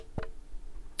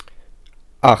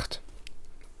8.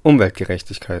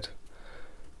 Umweltgerechtigkeit.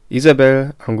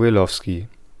 Isabel Anguilowsky,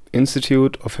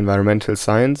 Institute of Environmental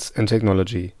Science and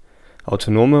Technology,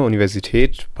 Autonome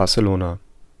Universität Barcelona.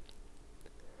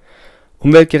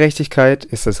 Umweltgerechtigkeit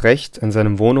ist das Recht, an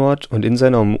seinem Wohnort und in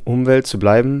seiner Umwelt zu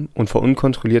bleiben und vor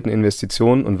unkontrollierten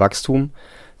Investitionen und Wachstum,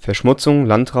 Verschmutzung,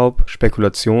 Landraub,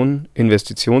 Spekulation,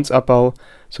 Investitionsabbau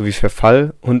sowie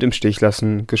Verfall und im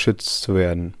Stichelassen geschützt zu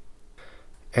werden.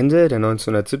 Ende der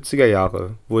 1970er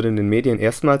Jahre wurde in den Medien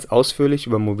erstmals ausführlich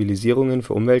über Mobilisierungen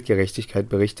für Umweltgerechtigkeit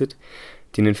berichtet,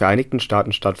 die in den Vereinigten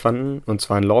Staaten stattfanden, und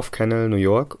zwar in Love Canal, New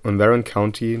York und Warren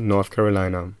County, North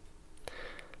Carolina.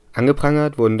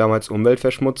 Angeprangert wurden damals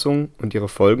Umweltverschmutzung und ihre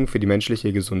Folgen für die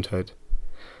menschliche Gesundheit.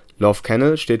 Love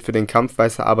Canal steht für den Kampf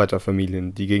weißer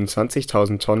Arbeiterfamilien, die gegen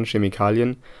 20.000 Tonnen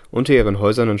Chemikalien unter ihren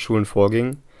Häusern und Schulen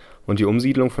vorgingen und die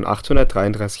Umsiedlung von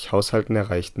 833 Haushalten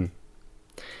erreichten.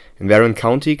 In Warren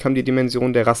County kam die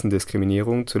Dimension der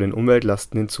Rassendiskriminierung zu den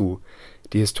Umweltlasten hinzu,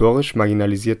 die historisch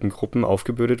marginalisierten Gruppen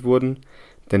aufgebürdet wurden,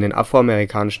 denn den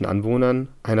afroamerikanischen Anwohnern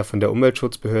einer von der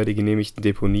Umweltschutzbehörde genehmigten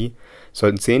Deponie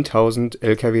sollten 10.000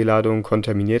 Lkw-Ladungen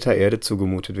kontaminierter Erde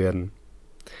zugemutet werden.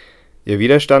 Ihr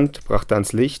Widerstand brachte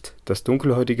ans Licht, dass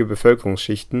dunkelhäutige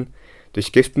Bevölkerungsschichten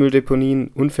durch Giftmülldeponien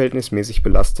unverhältnismäßig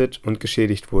belastet und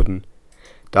geschädigt wurden,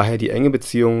 daher die enge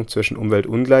Beziehung zwischen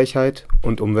Umweltungleichheit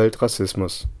und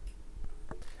Umweltrassismus.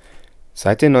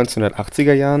 Seit den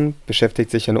 1980er Jahren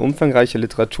beschäftigt sich eine umfangreiche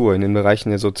Literatur in den Bereichen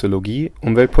der Soziologie,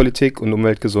 Umweltpolitik und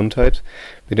Umweltgesundheit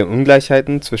mit den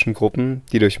Ungleichheiten zwischen Gruppen,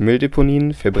 die durch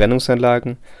Mülldeponien,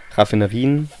 Verbrennungsanlagen,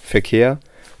 Raffinerien, Verkehr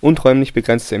und räumlich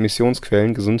begrenzte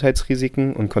Emissionsquellen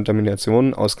Gesundheitsrisiken und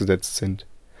Kontaminationen ausgesetzt sind.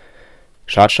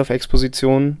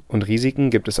 Schadstoffexpositionen und Risiken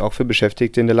gibt es auch für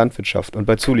Beschäftigte in der Landwirtschaft und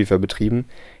bei Zulieferbetrieben,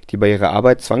 die bei ihrer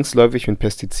Arbeit zwangsläufig mit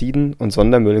Pestiziden und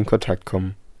Sondermüll in Kontakt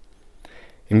kommen.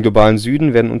 Im globalen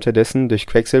Süden werden unterdessen durch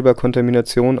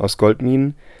Quecksilberkontamination aus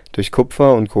Goldminen, durch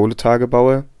Kupfer- und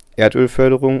Kohletagebaue,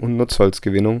 Erdölförderung und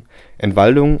Nutzholzgewinnung,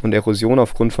 Entwaldung und Erosion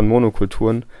aufgrund von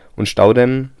Monokulturen und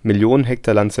Staudämmen Millionen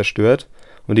Hektar Land zerstört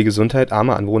und die Gesundheit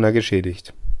armer Anwohner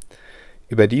geschädigt.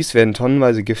 Überdies werden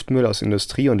tonnenweise Giftmüll aus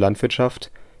Industrie und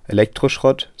Landwirtschaft,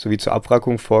 Elektroschrott sowie zur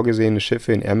Abwrackung vorgesehene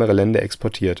Schiffe in ärmere Länder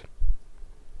exportiert.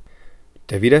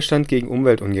 Der Widerstand gegen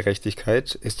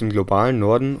Umweltungerechtigkeit ist im globalen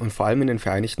Norden und vor allem in den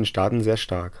Vereinigten Staaten sehr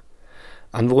stark.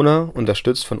 Anwohner,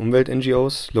 unterstützt von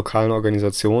Umwelt-NGOs, lokalen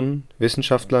Organisationen,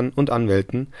 Wissenschaftlern und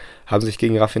Anwälten, haben sich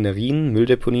gegen Raffinerien,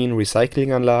 Mülldeponien,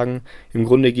 Recyclinganlagen, im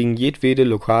Grunde gegen jedwede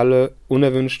lokale,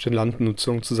 unerwünschte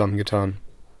Landnutzung zusammengetan.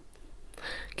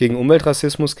 Gegen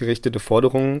Umweltrassismus gerichtete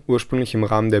Forderungen, ursprünglich im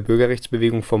Rahmen der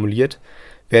Bürgerrechtsbewegung formuliert,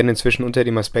 werden inzwischen unter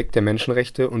dem Aspekt der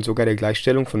Menschenrechte und sogar der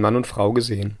Gleichstellung von Mann und Frau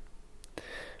gesehen.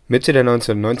 Mitte der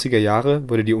 1990er Jahre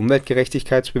wurde die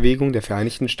Umweltgerechtigkeitsbewegung der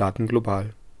Vereinigten Staaten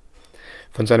global.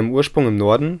 Von seinem Ursprung im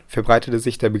Norden verbreitete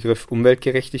sich der Begriff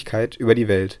Umweltgerechtigkeit über die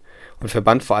Welt und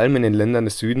verband vor allem in den Ländern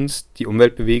des Südens die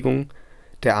Umweltbewegung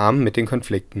der Armen mit den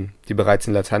Konflikten, die bereits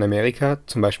in Lateinamerika,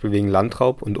 zum Beispiel wegen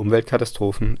Landraub und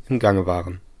Umweltkatastrophen, im Gange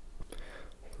waren.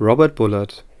 Robert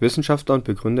Bullard, Wissenschaftler und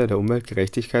Begründer der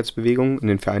Umweltgerechtigkeitsbewegung in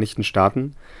den Vereinigten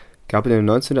Staaten, gab in den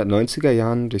 1990er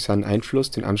Jahren durch seinen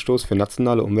Einfluss den Anstoß für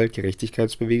nationale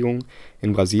Umweltgerechtigkeitsbewegungen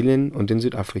in Brasilien und in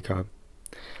Südafrika.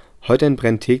 Heute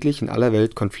entbrennen täglich in aller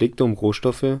Welt Konflikte um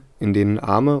Rohstoffe, in denen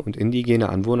arme und indigene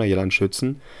Anwohner ihr Land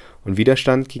schützen und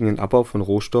Widerstand gegen den Abbau von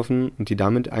Rohstoffen und die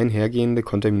damit einhergehende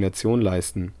Kontamination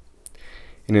leisten.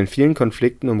 In den vielen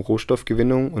Konflikten um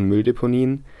Rohstoffgewinnung und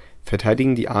Mülldeponien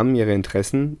verteidigen die Armen ihre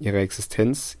Interessen, ihre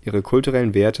Existenz, ihre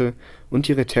kulturellen Werte und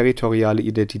ihre territoriale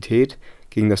Identität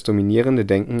gegen das dominierende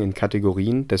Denken in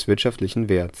Kategorien des wirtschaftlichen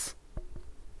Werts.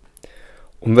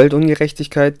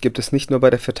 Umweltungerechtigkeit gibt es nicht nur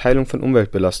bei der Verteilung von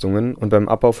Umweltbelastungen und beim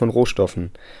Abbau von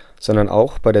Rohstoffen, sondern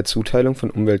auch bei der Zuteilung von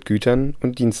Umweltgütern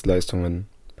und Dienstleistungen,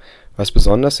 was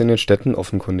besonders in den Städten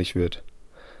offenkundig wird.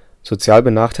 Sozial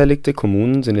benachteiligte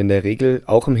Kommunen sind in der Regel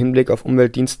auch im Hinblick auf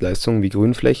Umweltdienstleistungen wie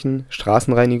Grünflächen,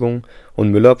 Straßenreinigung und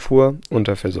Müllabfuhr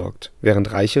unterversorgt,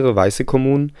 während reichere weiße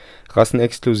Kommunen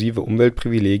rassenexklusive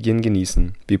Umweltprivilegien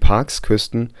genießen, wie Parks,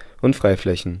 Küsten und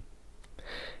Freiflächen.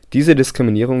 Diese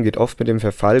Diskriminierung geht oft mit dem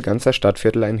Verfall ganzer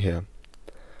Stadtviertel einher.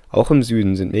 Auch im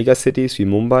Süden sind Megacities wie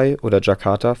Mumbai oder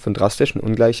Jakarta von drastischen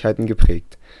Ungleichheiten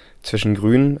geprägt, zwischen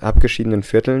grünen, abgeschiedenen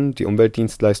Vierteln, die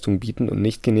Umweltdienstleistungen bieten, und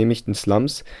nicht genehmigten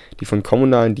Slums, die von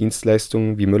kommunalen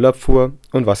Dienstleistungen wie Müllabfuhr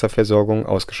und Wasserversorgung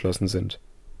ausgeschlossen sind.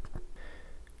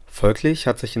 Folglich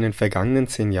hat sich in den vergangenen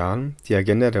 10 Jahren die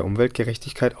Agenda der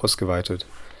Umweltgerechtigkeit ausgeweitet.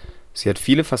 Sie hat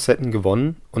viele Facetten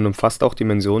gewonnen und umfasst auch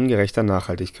Dimensionen gerechter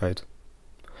Nachhaltigkeit.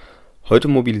 Heute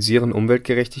mobilisieren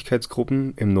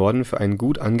Umweltgerechtigkeitsgruppen im Norden für einen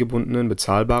gut angebundenen,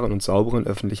 bezahlbaren und sauberen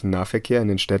öffentlichen Nahverkehr in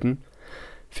den Städten,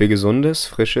 für gesundes,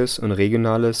 frisches und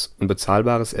regionales und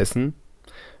bezahlbares Essen,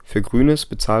 für grünes,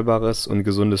 bezahlbares und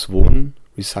gesundes Wohnen,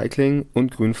 Recycling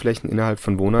und Grünflächen innerhalb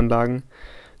von Wohnanlagen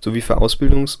sowie für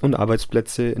Ausbildungs - und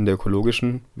Arbeitsplätze in der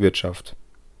ökologischen Wirtschaft.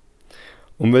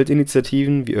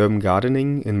 Umweltinitiativen wie Urban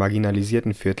Gardening in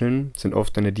marginalisierten Vierteln sind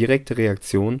oft eine direkte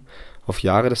Reaktion auf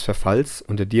Jahre des Verfalls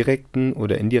und der direkten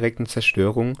oder indirekten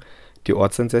Zerstörung, die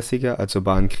Ortsansässige als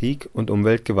urbanen Krieg und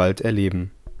Umweltgewalt erleben.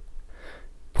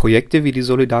 Projekte wie die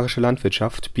Solidarische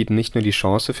Landwirtschaft bieten nicht nur die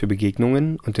Chance für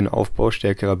Begegnungen und den Aufbau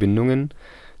stärkerer Bindungen,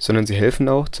 sondern sie helfen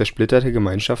auch, zersplitterte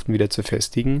Gemeinschaften wieder zu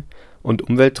festigen und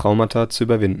Umwelttraumata zu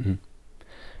überwinden.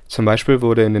 Zum Beispiel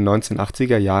wurde in den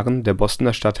 1980er Jahren der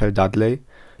Bostoner Stadtteil Dudley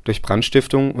durch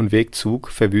Brandstiftung und Wegzug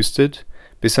verwüstet,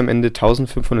 bis am Ende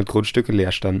 1500 Grundstücke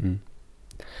leer standen.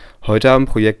 Heute haben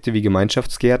Projekte wie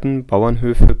Gemeinschaftsgärten,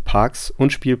 Bauernhöfe, Parks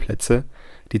und Spielplätze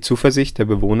die Zuversicht der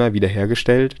Bewohner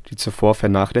wiederhergestellt, die zuvor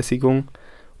Vernachlässigung,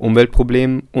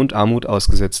 Umweltproblemen und Armut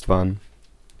ausgesetzt waren.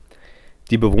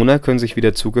 Die Bewohner können sich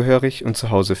wieder zugehörig und zu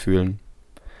Hause fühlen.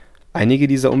 Einige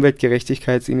dieser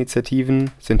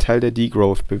Umweltgerechtigkeitsinitiativen sind Teil der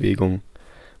Degrowth-Bewegung,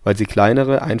 weil sie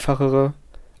kleinere, einfachere,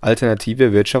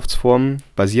 alternative Wirtschaftsformen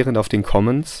basierend auf den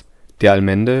Commons, der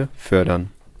Allmende,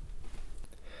 fördern.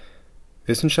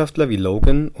 Wissenschaftler wie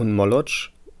Logan und Moloch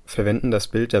verwenden das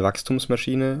Bild der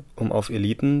Wachstumsmaschine, um auf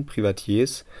Eliten,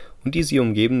 Privatiers und die sie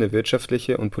umgebende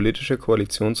wirtschaftliche und politische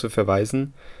Koalition zu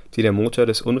verweisen, die der Motor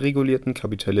des unregulierten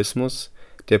Kapitalismus,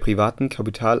 der privaten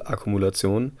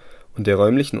Kapitalakkumulation und der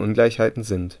räumlichen Ungleichheiten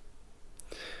sind.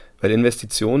 Weil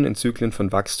Investitionen in Zyklen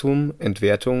von Wachstum,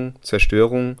 Entwertung,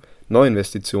 Zerstörung,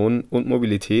 Neuinvestitionen und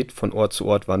Mobilität von Ort zu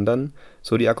Ort wandern,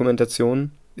 so die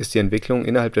Argumentation, ist die Entwicklung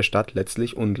innerhalb der Stadt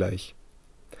letztlich ungleich.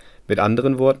 Mit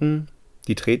anderen Worten,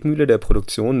 die Tretmühle der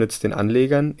Produktion nützt den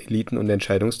Anlegern, Eliten und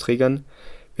Entscheidungsträgern,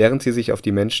 während sie sich auf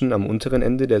die Menschen am unteren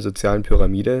Ende der sozialen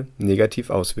Pyramide negativ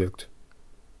auswirkt.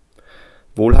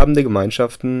 Wohlhabende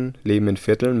Gemeinschaften leben in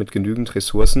Vierteln mit genügend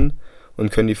Ressourcen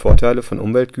und können die Vorteile von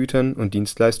Umweltgütern und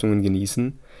Dienstleistungen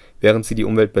genießen, während sie die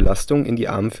Umweltbelastung in die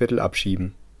armen Viertel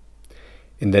abschieben.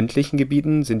 In ländlichen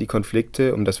Gebieten sind die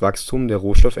Konflikte um das Wachstum der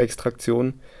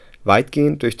Rohstoffextraktion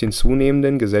weitgehend durch den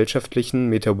zunehmenden gesellschaftlichen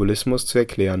Metabolismus zu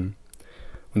erklären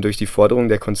und durch die Forderung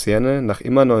der Konzerne nach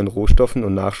immer neuen Rohstoffen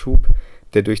und Nachschub,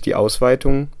 der durch die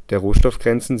Ausweitung der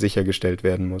Rohstoffgrenzen sichergestellt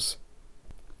werden muss.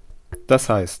 Das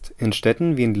heißt, in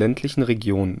Städten wie in ländlichen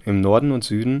Regionen im Norden und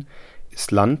Süden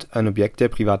ist Land ein Objekt der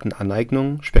privaten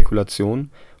Aneignung, Spekulation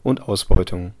und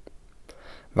Ausbeutung.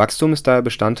 Wachstum ist daher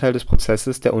Bestandteil des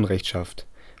Prozesses der Unrechtschaft,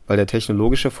 weil der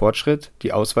technologische Fortschritt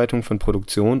die Ausweitung von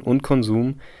Produktion und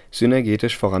Konsum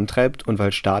synergetisch vorantreibt und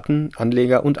weil Staaten,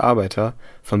 Anleger und Arbeiter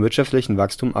vom wirtschaftlichen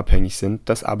Wachstum abhängig sind,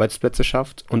 das Arbeitsplätze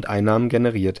schafft und Einnahmen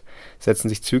generiert, setzen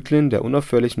sich Zyklen der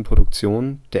unaufhörlichen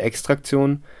Produktion, der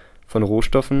Extraktion von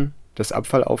Rohstoffen, des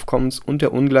Abfallaufkommens und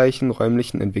der ungleichen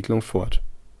räumlichen Entwicklung fort.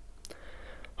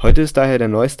 Heute ist daher der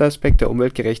neueste Aspekt der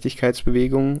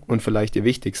Umweltgerechtigkeitsbewegung und vielleicht ihr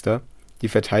wichtigster, die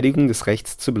Verteidigung des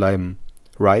Rechts zu bleiben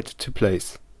 (Right to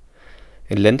Place).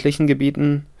 In ländlichen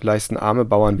Gebieten leisten arme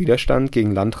Bauern Widerstand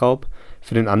gegen Landraub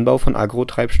für den Anbau von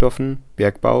Agrotreibstoffen,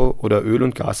 Bergbau oder Öl -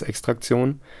 und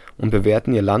Gasextraktion und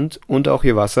bewerten ihr Land und auch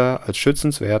ihr Wasser als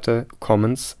schützenswerte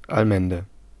Commons Allmende.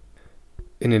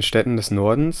 In den Städten des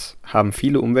Nordens haben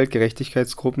viele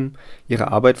Umweltgerechtigkeitsgruppen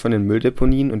ihre Arbeit von den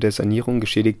Mülldeponien und der Sanierung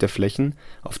geschädigter Flächen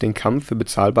auf den Kampf für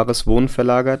bezahlbares Wohnen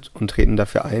verlagert und treten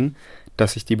dafür ein,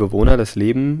 dass sich die Bewohner das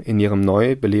Leben in ihrem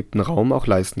neu belebten Raum auch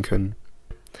leisten können.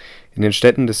 In den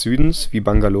Städten des Südens wie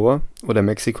Bangalore oder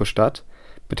Mexiko-Stadt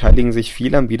beteiligen sich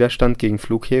viele am Widerstand gegen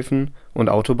Flughäfen und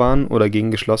Autobahnen oder gegen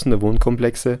geschlossene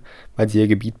Wohnkomplexe, weil sie ihr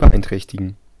Gebiet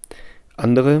beeinträchtigen.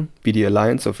 Andere, wie die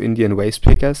Alliance of Indian Waste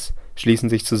Pickers, schließen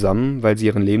sich zusammen, weil sie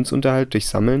ihren Lebensunterhalt durch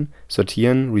Sammeln,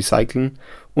 Sortieren, Recyceln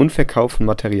und Verkauf von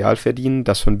Material verdienen,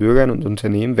 das von Bürgern und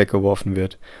Unternehmen weggeworfen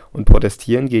wird, und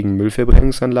protestieren gegen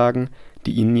Müllverbrennungsanlagen,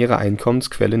 die ihnen ihre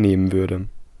Einkommensquelle nehmen würde.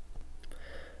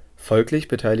 Folglich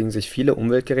beteiligen sich viele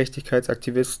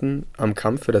Umweltgerechtigkeitsaktivisten am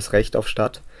Kampf für das Recht auf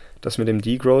Stadt, das mit dem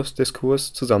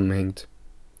Degrowth-Diskurs zusammenhängt.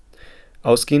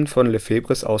 Ausgehend von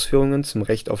Lefebvres Ausführungen zum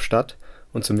Recht auf Stadt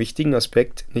und zum wichtigen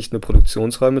Aspekt, nicht nur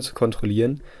Produktionsräume zu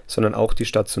kontrollieren, sondern auch die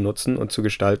Stadt zu nutzen und zu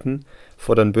gestalten,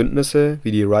 fordern Bündnisse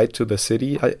wie die Right to the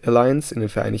City Alliance in den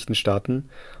Vereinigten Staaten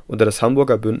oder das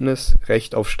Hamburger Bündnis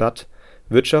Recht auf Stadt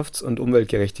Wirtschafts- und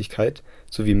Umweltgerechtigkeit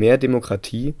sowie mehr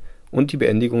Demokratie und die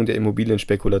Beendigung der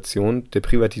Immobilienspekulation, der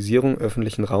Privatisierung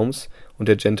öffentlichen Raums und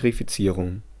der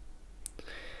Gentrifizierung.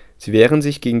 Sie wehren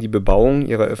sich gegen die Bebauung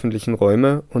ihrer öffentlichen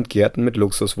Räume und Gärten mit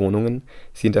Luxuswohnungen,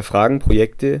 sie hinterfragen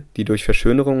Projekte, die durch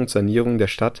Verschönerung und Sanierung der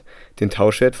Stadt den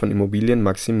Tauschwert von Immobilien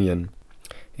maximieren.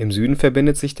 Im Süden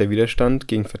verbindet sich der Widerstand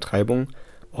gegen Vertreibung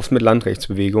oft mit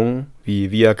Landrechtsbewegungen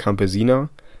wie Via Campesina,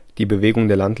 die Bewegung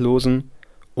der Landlosen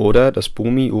oder das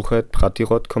Bumi Uchet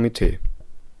Pratirot Komitee.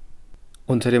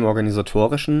 Unter dem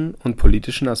organisatorischen und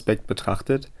politischen Aspekt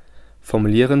betrachtet,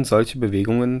 formulieren solche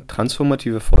Bewegungen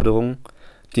transformative Forderungen,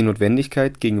 die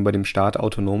Notwendigkeit, gegenüber dem Staat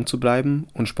autonom zu bleiben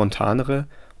und spontanere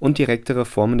und direktere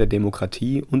Formen der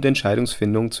Demokratie und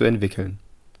Entscheidungsfindung zu entwickeln.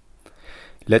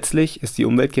 Letztlich ist die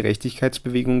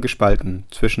Umweltgerechtigkeitsbewegung gespalten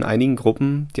zwischen einigen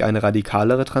Gruppen, die eine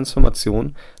radikalere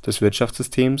Transformation des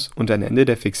Wirtschaftssystems und ein Ende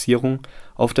der Fixierung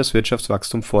auf das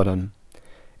Wirtschaftswachstum fordern,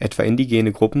 etwa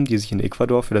indigene Gruppen, die sich in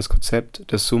Ecuador für das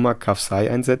Konzept des Sumak Kawsay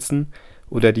einsetzen,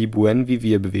 oder die Buen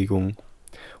Vivir-Bewegung,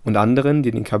 und anderen,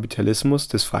 die den Kapitalismus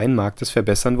des freien Marktes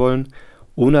verbessern wollen,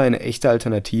 ohne eine echte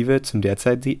Alternative zum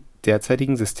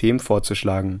derzeitigen System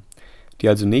vorzuschlagen, die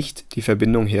also nicht die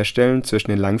Verbindung herstellen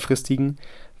zwischen den langfristigen,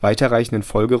 weiterreichenden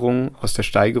Folgerungen aus der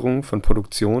Steigerung von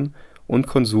Produktion und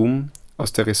Konsum,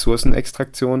 aus der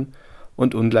Ressourcenextraktion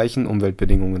und ungleichen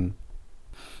Umweltbedingungen.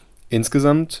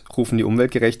 Insgesamt rufen die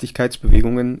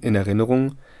Umweltgerechtigkeitsbewegungen in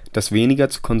Erinnerung, dass weniger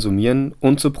zu konsumieren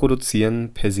und zu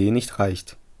produzieren per se nicht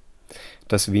reicht.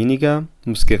 Das Weniger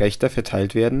muss gerechter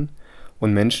verteilt werden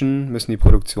und Menschen müssen die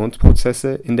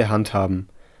Produktionsprozesse in der Hand haben,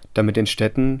 damit in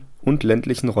Städten und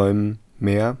ländlichen Räumen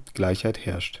mehr Gleichheit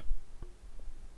herrscht